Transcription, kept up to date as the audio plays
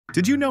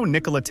Did you know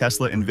Nikola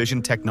Tesla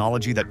envisioned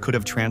technology that could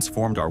have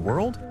transformed our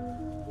world?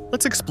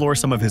 Let's explore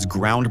some of his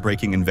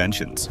groundbreaking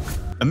inventions.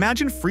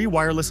 Imagine free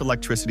wireless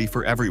electricity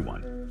for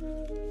everyone.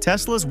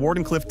 Tesla's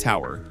Wardenclyffe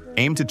Tower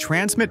aimed to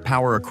transmit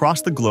power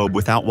across the globe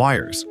without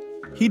wires.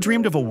 He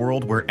dreamed of a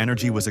world where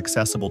energy was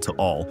accessible to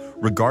all,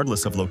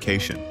 regardless of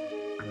location.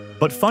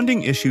 But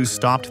funding issues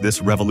stopped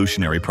this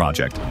revolutionary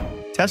project.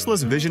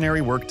 Tesla's visionary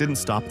work didn't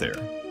stop there.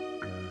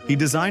 He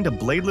designed a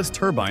bladeless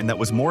turbine that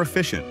was more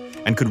efficient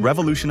and could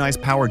revolutionize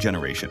power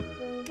generation.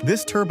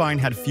 This turbine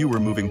had fewer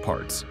moving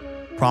parts,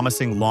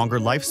 promising longer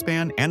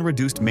lifespan and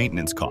reduced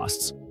maintenance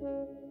costs.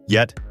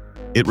 Yet,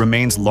 it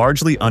remains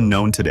largely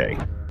unknown today.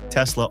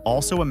 Tesla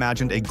also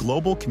imagined a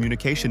global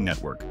communication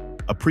network,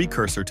 a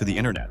precursor to the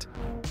internet.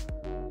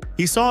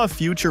 He saw a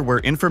future where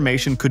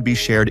information could be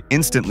shared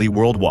instantly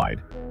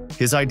worldwide.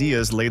 His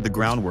ideas laid the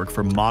groundwork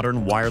for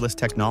modern wireless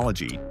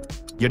technology,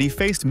 yet he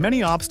faced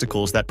many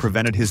obstacles that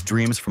prevented his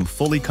dreams from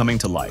fully coming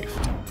to life.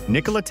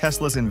 Nikola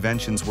Tesla's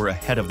inventions were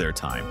ahead of their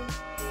time.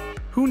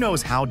 Who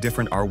knows how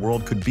different our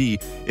world could be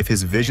if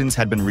his visions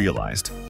had been realized?